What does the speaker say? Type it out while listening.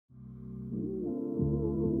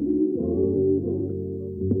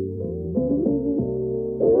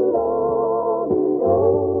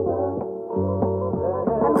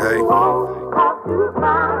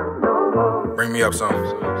me up some.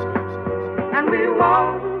 And we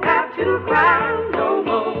won't have to cry no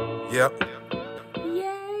more. Yep.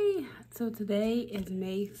 Yay! So today is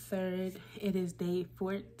May 3rd. It is day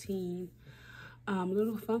 14.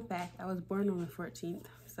 Little fun fact, I was born on the 14th,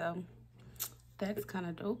 so that's kind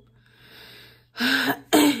of dope.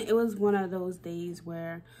 It was one of those days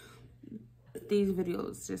where these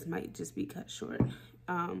videos might be cut short.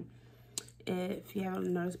 If you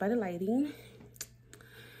haven't noticed by the lighting,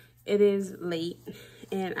 it is late,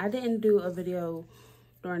 and I didn't do a video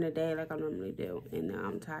during the day like I normally do, and now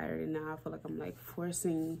I'm tired, and now I feel like I'm like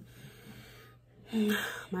forcing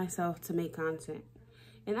myself to make content,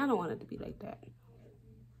 and I don't want it to be like that.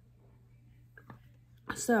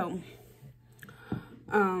 So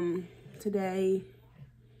today,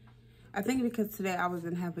 I think because today I was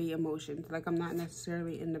in heavy emotions, like I'm not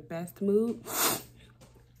necessarily in the best mood.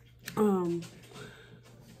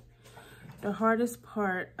 The hardest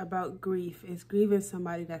part about grief is grieving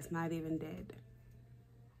somebody that's not even dead.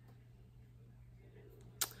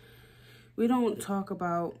 We don't talk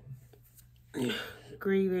about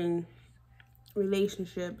grieving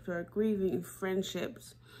relationships or grieving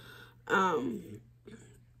friendships,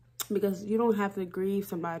 because you don't have to grieve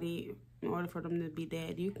somebody in order for them to be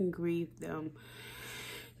dead. You can grieve them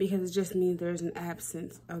because it just means there's an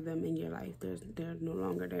absence of them in your life. They're no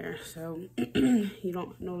longer there. So you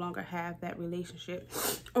don't no longer have that relationship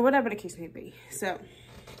or whatever the case may be. So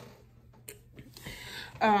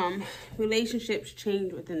relationships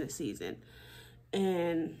change within the season.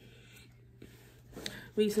 And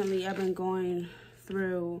recently I've been going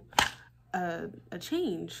through a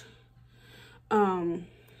change. And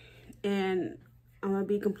I'm gonna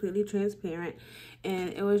be completely transparent.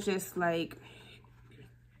 And it was just like,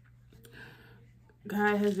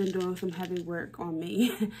 God has been doing some heavy work on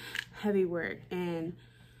me, heavy work. And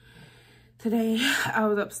today I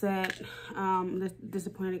was upset,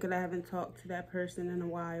 disappointed because I haven't talked to that person in a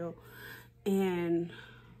while. And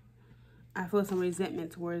I feel some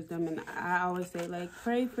resentment towards them. And I always say, like,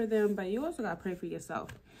 pray for them, but you also got to pray for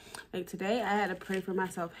yourself. Like today I had to pray for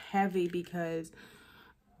myself heavy because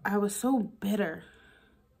I was so bitter.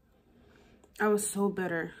 I was so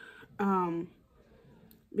bitter.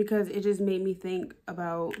 Because it just made me think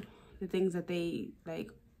about the things that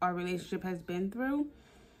our relationship has been through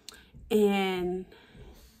and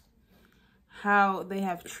how they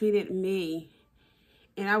have treated me.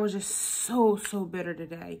 And I was just so bitter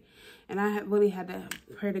today. And I really had to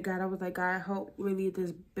pray to God. I was like, God, help relieve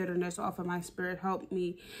this bitterness off of my spirit. Help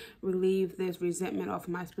me relieve this resentment off of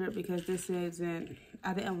my spirit, because this isn't,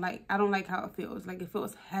 I don't like how it feels. Like, it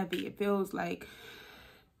feels heavy. It feels like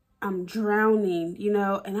I'm drowning, you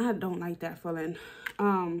know, and I don't like that feeling.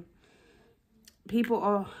 So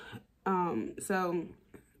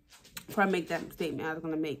before I make that statement I was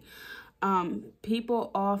going to make,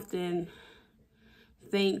 people often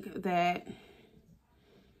think that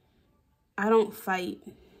I don't fight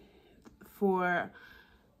for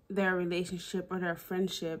their relationship or their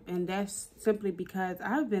friendship, and that's simply because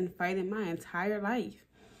I've been fighting my entire life.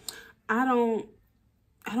 I don't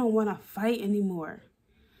want to fight anymore.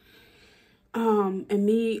 And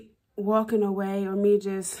me walking away or me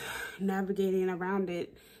just navigating around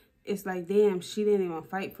it, it's like, damn, she didn't even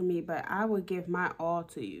fight for me, but I would give my all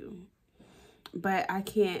to you. But I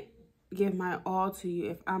can't give my all to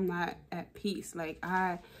you if I'm not at peace. Like,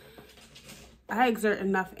 I exert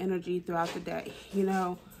enough energy throughout the day, you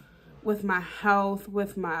know, with my health,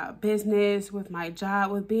 with my business, with my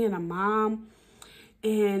job, with being a mom.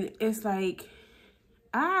 And it's like,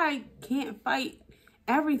 I can't fight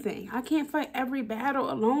everything. I can't fight every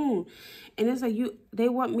battle alone. And it's like, they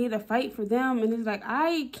want me to fight for them, and it's like,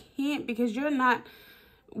 I can't, because you're not.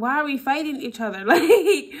 Why are we fighting each other?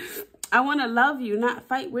 Like, I want to love you, not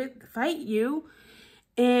fight you.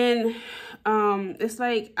 And it's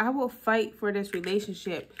like, I will fight for this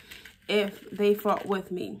relationship if they fought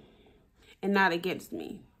with me and not against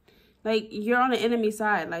me. Like, you're on the enemy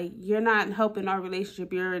side. Like, you're not helping our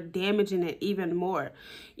relationship. You're damaging it even more.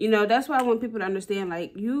 You know, that's why I want people to understand,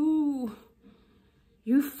 like, you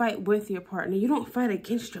fight with your partner. You don't fight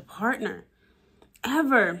against your partner.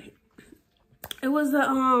 Ever. It was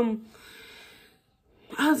I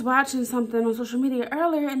was watching something on social media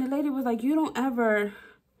earlier, and the lady was like, you don't ever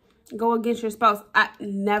go against your spouse.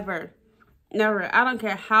 Never. I don't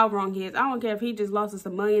care how wrong he is. I don't care if he just lost us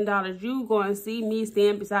 $1 million. You going to see me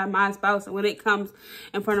stand beside my spouse, and when it comes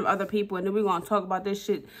in front of other people, and then we're going to talk about this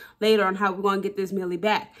shit later on how we're going to get this Millie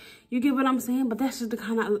back. You get what I'm saying? But that's just the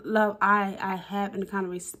kind of love I have, and the kind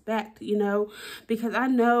of respect, you know, because I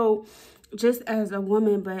know, just as a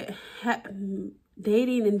woman, but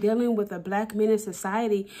dating and dealing with a black man in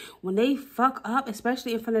society, when they fuck up,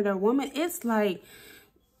 especially in front of their woman, it's like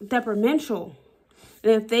detrimental.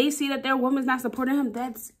 And if they see that their woman's not supporting him,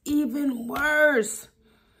 that's even worse.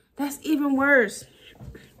 That's even worse.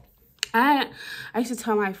 I used to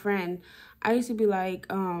tell my friend, I used to be like,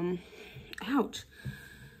 ouch.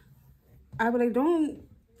 I would like, don't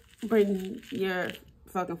bring your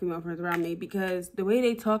fucking female friends around me, because the way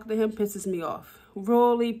they talk to him pisses me off.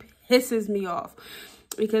 Really pisses me off.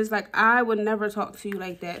 Because, like, I would never talk to you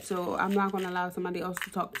like that. So I'm not going to allow somebody else to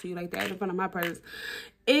talk to you like that in front of my presence.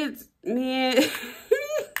 It's, man.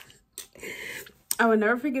 I would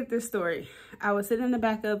never forget this story. I was sitting in the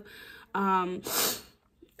back of,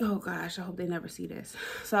 oh gosh, I hope they never see this.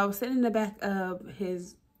 So I was sitting in the back of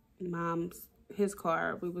his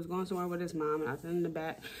car. We was going somewhere with his mom, and I was in the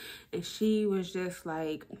back. And she was just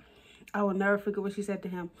like, I will never forget what she said to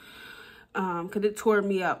him. Because it tore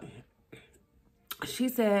me up. She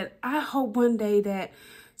said, I hope one day that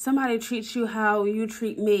somebody treats you how you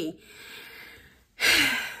treat me.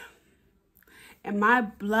 And my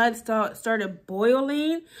blood started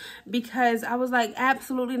boiling, because I was like,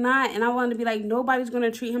 absolutely not. And I wanted to be like, nobody's going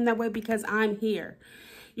to treat him that way because I'm here.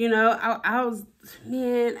 You know, I was,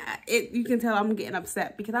 man, you can tell I'm getting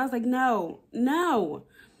upset, because I was like, no.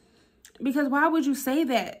 Because why would you say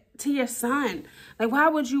that to your son? Like, why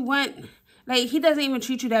would you want, like, he doesn't even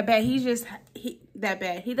treat you that bad. That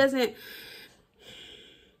bad. He doesn't,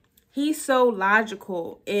 he's so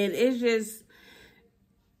logical, and it's just,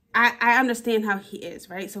 I understand how he is,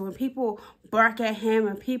 right? So when people bark at him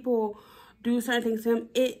and people do certain things to him,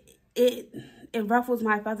 it ruffles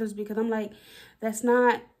my feathers, because I'm like, that's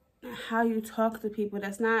not how you talk to people.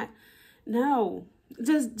 That's not, no.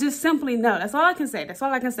 Just simply no. That's all I can say. That's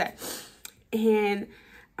all I can say. And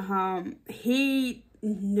he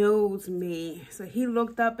knows me. So he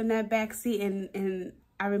looked up in that back seat, and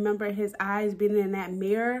I remember his eyes being in that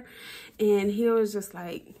mirror, and he was just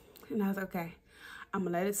like, and I was like, okay, I'm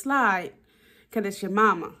gonna let it slide, because it's your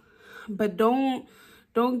mama. But don't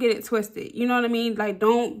get it twisted. You know what I mean? Like,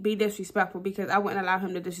 don't be disrespectful, because I wouldn't allow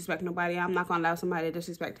him to disrespect nobody. I'm not gonna allow somebody to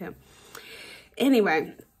disrespect him.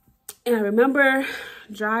 Anyway, and I remember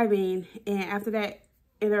driving, and after that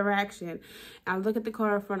interaction, I look at the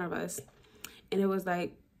car in front of us, and it was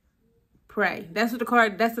like, pray. That's what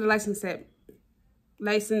the license said.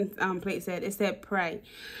 License plate said. It said pray.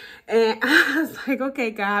 And I was like, okay,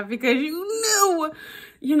 God, because you knew,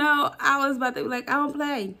 you know, I was about to be like, I don't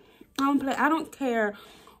play. I don't care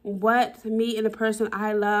what me and the person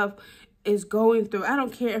I love is going through. I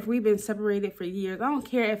don't care if we've been separated for years. I don't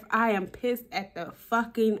care if I am pissed at the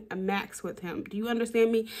fucking max with him. Do you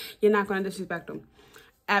understand me? You're not going to disrespect him.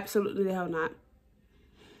 Absolutely the hell not.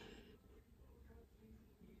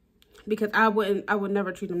 Because I would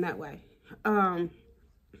never treat him that way. I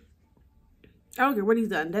don't care what he's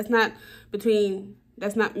done. That's not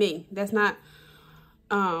me. That's not,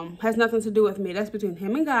 has nothing to do with me. That's between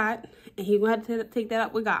him and God. And he had to take that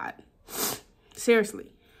up with God.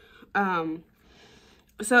 Seriously. So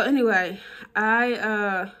anyway,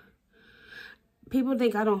 people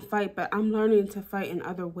think I don't fight, but I'm learning to fight in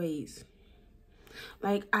other ways.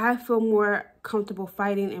 Like, I feel more comfortable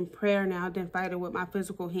fighting in prayer now than fighting with my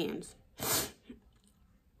physical hands.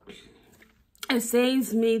 It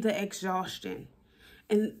saves me the exhaustion.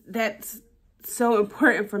 And that's so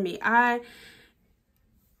important for me. I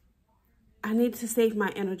need to save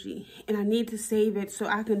my energy. And I need to save it so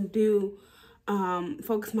I can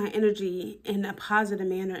focus my energy in a positive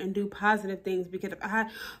manner and do positive things. Because if I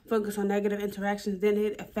focus on negative interactions, then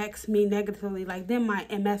it affects me negatively. Like, then my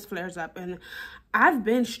MS flares up. And I've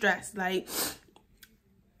been stressed. Like,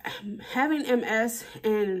 having MS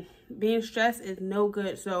and being stressed is no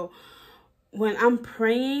good. So when I'm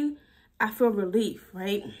praying, I feel relief,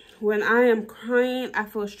 right? When I am crying, I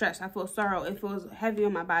feel stress. I feel sorrow. It feels heavy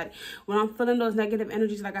on my body. When I'm feeling those negative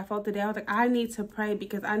energies like I felt today, I was like, I need to pray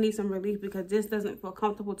because I need some relief, because this doesn't feel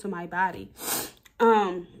comfortable to my body.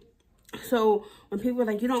 So when people are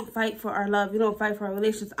like, you don't fight for our love, you don't fight for our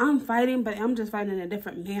relations, I'm fighting, but I'm just fighting in a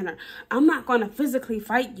different manner. I'm not going to physically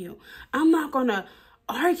fight you. I'm not going to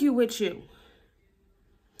argue with you.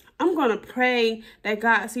 I'm going to pray that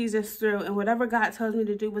God sees us through, and whatever God tells me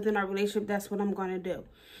to do within our relationship, that's what I'm going to do.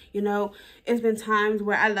 You know, it's been times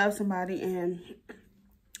where I love somebody and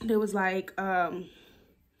there was like, wanted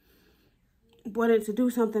to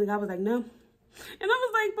do something. God was like, no. And I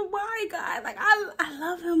was like, but why, God? Like, I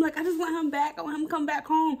love him. Like, I just want him back. I want him to come back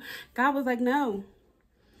home. God was like, no.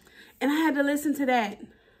 And I had to listen to that.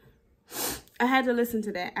 I had to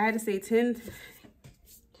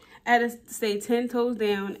stay 10 toes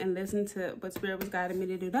down and listen to what Spirit was guiding me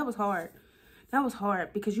to do. That was hard. That was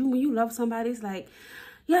hard because when you love somebody, it's like,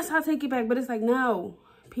 yes, I'll take you back. But it's like, no,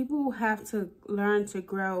 people have to learn to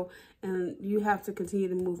grow and you have to continue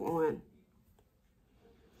to move on.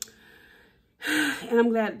 And I'm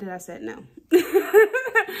glad that I said no.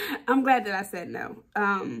 I'm glad that I said no.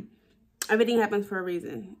 Everything happens for a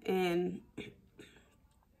reason. And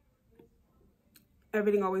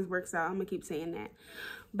everything always works out. I'm going to keep saying that.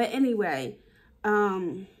 But anyway,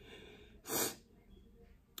 I'm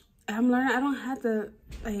learning I don't have to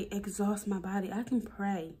like exhaust my body. I can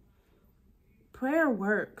pray. Prayer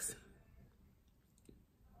works.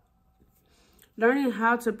 Learning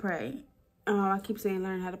how to pray. I keep saying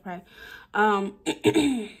learn how to pray. And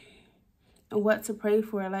what to pray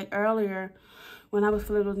for. Like earlier, when I was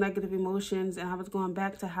feeling those negative emotions and I was going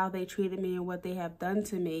back to how they treated me and what they have done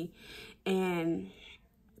to me. And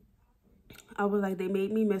I was like, they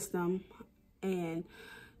made me miss them. And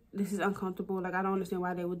this is uncomfortable. Like, I don't understand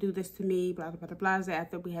why they would do this to me. Blah, blah, blah, blah, blah.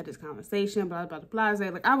 After we had this conversation, blah, blah, blah, blah.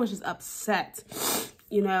 Like, I was just upset,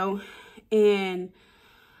 you know. And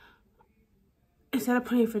instead of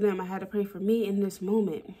praying for them, I had to pray for me in this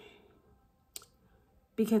moment.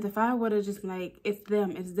 Because if I would have just like, it's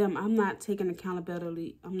them, I'm not taking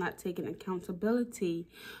accountability. I'm not taking accountability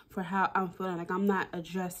for how I'm feeling. Like, I'm not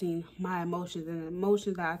addressing my emotions. And the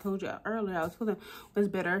emotions that I told you earlier I was feeling was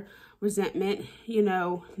bitter, resentment, you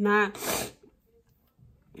know, not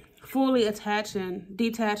fully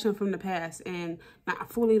detaching from the past and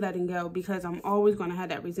not fully letting go, because I'm always going to have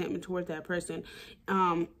that resentment towards that person.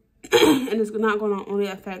 And it's not going to only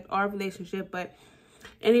affect our relationship, but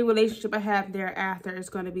any relationship I have thereafter is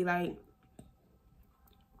going to be like,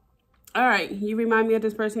 all right, you remind me of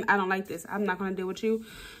this person. I don't like this. I'm not going to deal with you.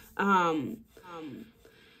 And I'm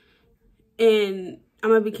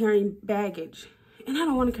going to be carrying baggage. And I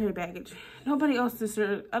don't want to carry baggage. Nobody else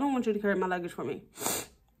deserves. I don't want you to carry my luggage for me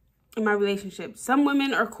in my relationship. Some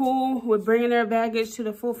women are cool with bringing their baggage to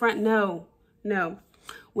the forefront. No.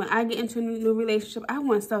 When I get into a new relationship, I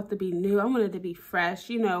want stuff to be new. I want it to be fresh.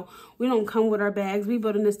 You know, we don't come with our bags. We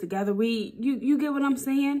building this together. You get what I'm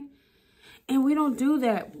saying? And we don't do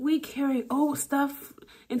that. We carry old stuff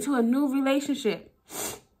into a new relationship.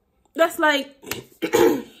 That's like,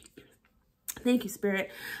 thank you, Spirit.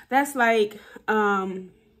 That's like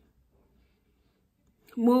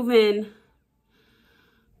moving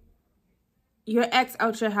your ex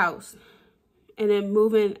out your house and then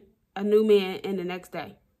moving a new man in the next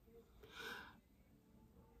day.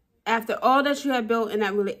 After all that you had built in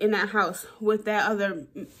that house with that other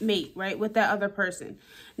mate, right? With that other person.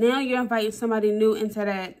 Now you're inviting somebody new into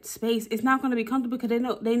that space. It's not going to be comfortable because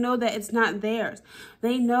they know that it's not theirs.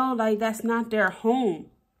 They know like that's not their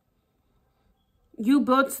home. You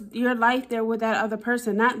built your life there with that other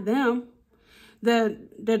person, not them. The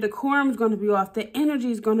decorum is going to be off. The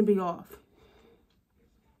energy is going to be off.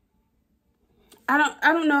 I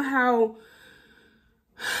don't know how,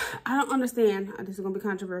 I don't understand, this is going to be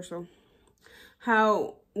controversial,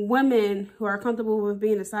 how women who are comfortable with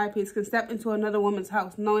being a side piece can step into another woman's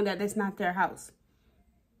house knowing that it's not their house.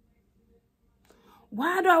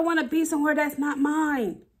 Why do I want to be somewhere that's not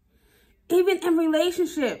mine? Even in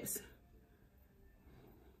relationships.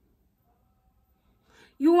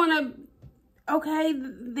 You want to, okay,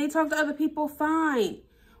 they talk to other people, fine.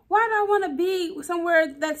 Why do I want to be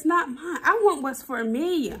somewhere that's not mine? I want what's for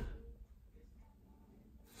me.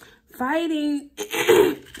 Fighting,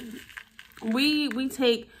 we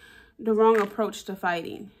take the wrong approach to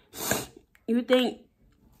fighting. You think,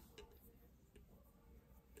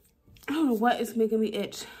 I don't know what is making me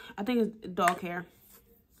itch. I think it's dog hair.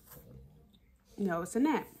 No, it's a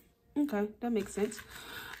gnat. Okay, that makes sense.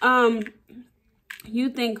 You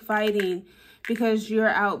think fighting because you're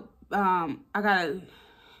out, I gotta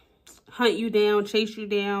hunt you down, chase you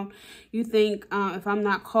down. You think if I'm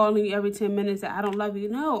not calling you every 10 minutes that I don't love you.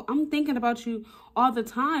 No, I'm thinking about you all the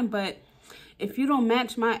time. But if you don't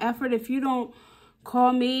match my effort, if you don't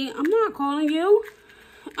call me, I'm not calling you.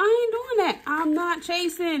 I ain't doing that. I'm not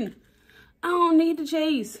chasing. I don't need to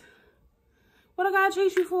chase. What I gotta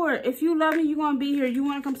chase you for? If you love me, you gonna be here. You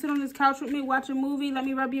wanna come sit on this couch with me, watch a movie, let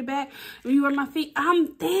me rub your back, you rub my feet.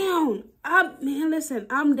 I'm down. Man, listen,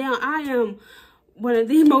 I'm down. I am one of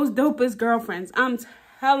the most dopest girlfriends. I'm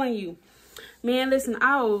telling you. Man, listen,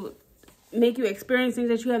 I'll make you experience things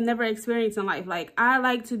that you have never experienced in life. Like, I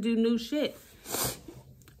like to do new shit.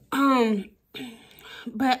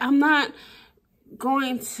 But I'm not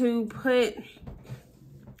going to put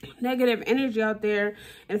negative energy out there.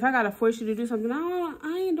 And if I gotta force you to do something, I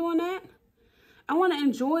ain't doing that. I want to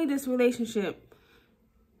enjoy this relationship.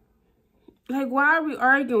 Like, why are we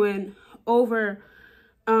arguing over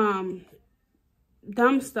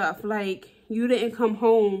dumb stuff? Like, you didn't come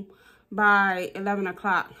home by 11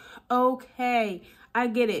 o'clock. Okay, I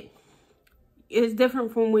get it. It's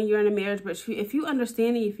different from when you're in a marriage, but if you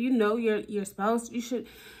understand it, if you know your spouse, you should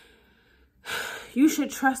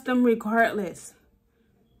trust them regardless.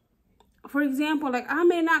 For example, like, I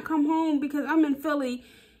may not come home because I'm in Philly.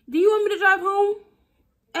 Do you want me to drive home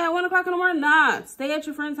at 1 o'clock in the morning? Nah, stay at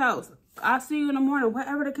your friend's house. I'll see you in the morning.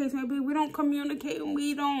 Whatever the case may be, we don't communicate and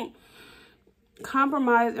we don't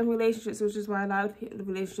compromise in relationships, which is why a lot of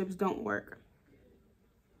relationships don't work.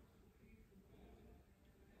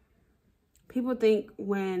 People think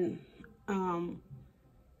when winning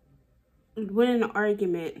an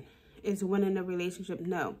argument is winning a relationship.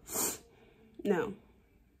 No.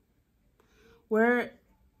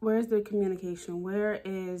 Where's the communication? Where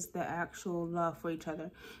is the actual love for each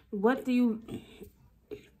other? What do you...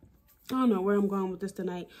 I don't know where I'm going with this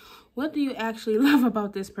tonight. What do you actually love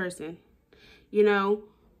about this person? You know?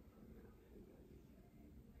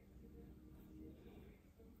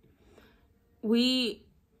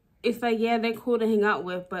 It's like, yeah, they're cool to hang out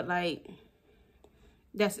with, but like,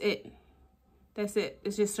 that's it. That's it.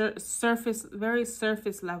 It's just surface, very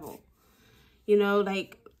surface level. You know,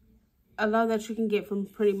 like, a love that you can get from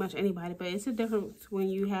pretty much anybody, but it's a difference when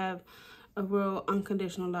you have a real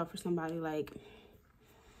unconditional love for somebody. Like,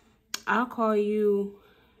 I'll call you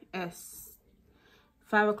at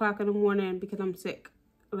 5 o'clock in the morning because I'm sick.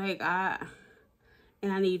 Like, and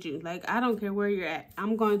I need you. Like, I don't care where you're at.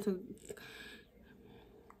 I'm going to...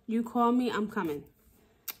 You call me, I'm coming.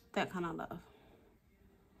 That kind of love.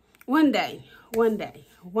 One day.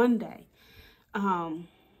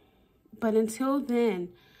 But until then,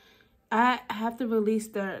 I have to release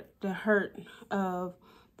the hurt of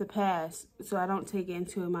the past so I don't take it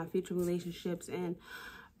into my future relationships, and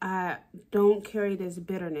I don't carry this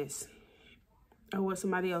bitterness or what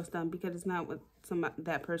somebody else done, because it's not what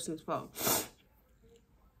that person's fault.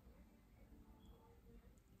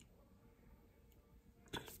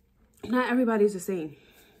 Not everybody's the same.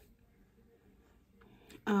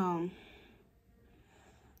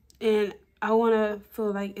 And I want to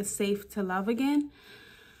feel like it's safe to love again.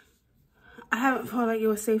 I haven't felt like it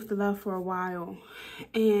was safe to love for a while.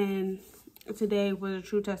 And today was a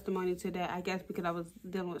true testimony to that. I guess because I was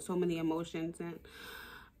dealing with so many emotions, and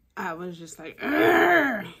I was just like,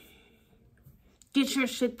 get your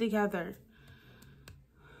shit together.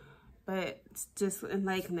 But it's just in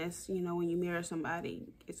likeness, you know, when you marry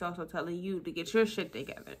somebody, it's also telling you to get your shit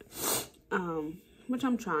together. Which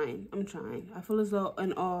I'm trying. I feel as though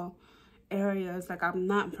in all areas, like, I'm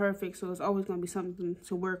not perfect, so it's always going to be something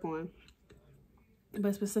to work on.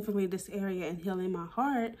 But specifically this area and healing my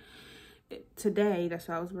heart, today, that's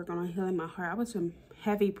why I was working on healing my heart. I was in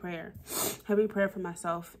heavy prayer for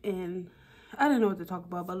myself, and I didn't know what to talk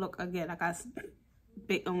about, but look, again, I got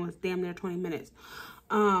almost damn near 20 minutes.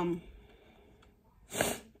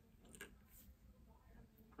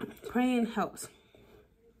 Praying helps.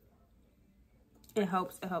 It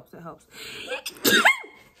helps.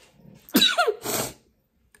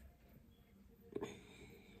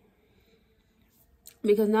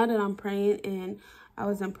 Because now that I'm praying and I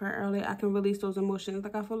was in prayer earlier, I can release those emotions.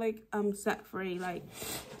 Like, I feel like I'm set free. Like,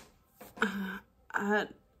 I'm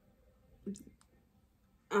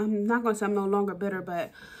not going to say I'm no longer bitter,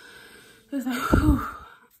 but it's like, whew,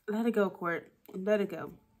 let it go, Court. Let it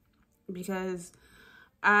go. Because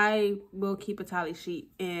I will keep a tally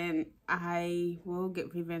sheet, and I will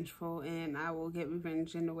get revengeful, and I will get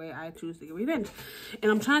revenge in the way I choose to get revenge.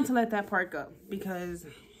 And I'm trying to let that part go, because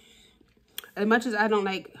as much as I don't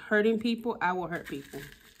like hurting people, I will hurt people.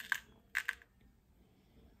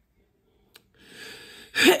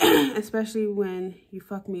 Especially when you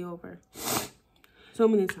fuck me over. So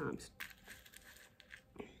many times.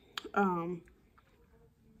 But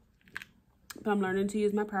I'm learning to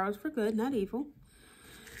use my powers for good, not evil.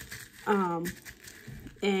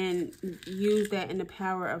 And use that in the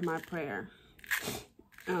power of my prayer.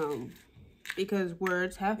 Because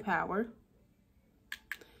words have power.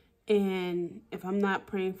 And if I'm not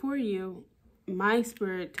praying for you, my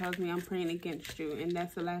spirit tells me I'm praying against you. And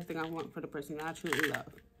that's the last thing I want for the person that I truly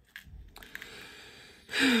love.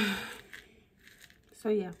 So,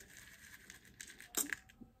 yeah.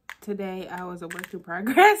 Today, I was a work in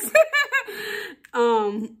progress.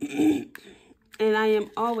 And I am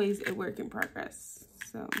always a work in progress.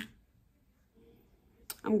 So,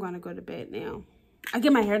 I'm going to go to bed now. I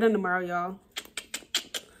get my hair done tomorrow, y'all.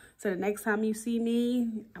 So the next time you see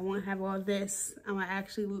me, I won't have all this. I'm going to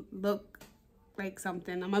actually look like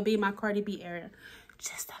something. I'm going to be in my Cardi B area.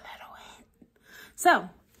 Just a little bit. So,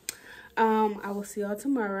 I will see y'all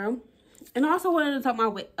tomorrow. And I also wanted to talk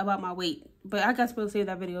about my weight. But I guess we'll save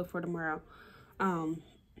that video for tomorrow.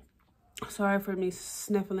 Sorry for me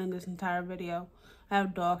sniffling this entire video. I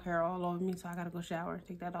have dog hair all over me, so I gotta go shower and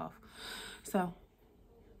take that off. So,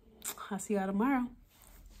 I'll see y'all tomorrow.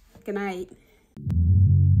 Good night.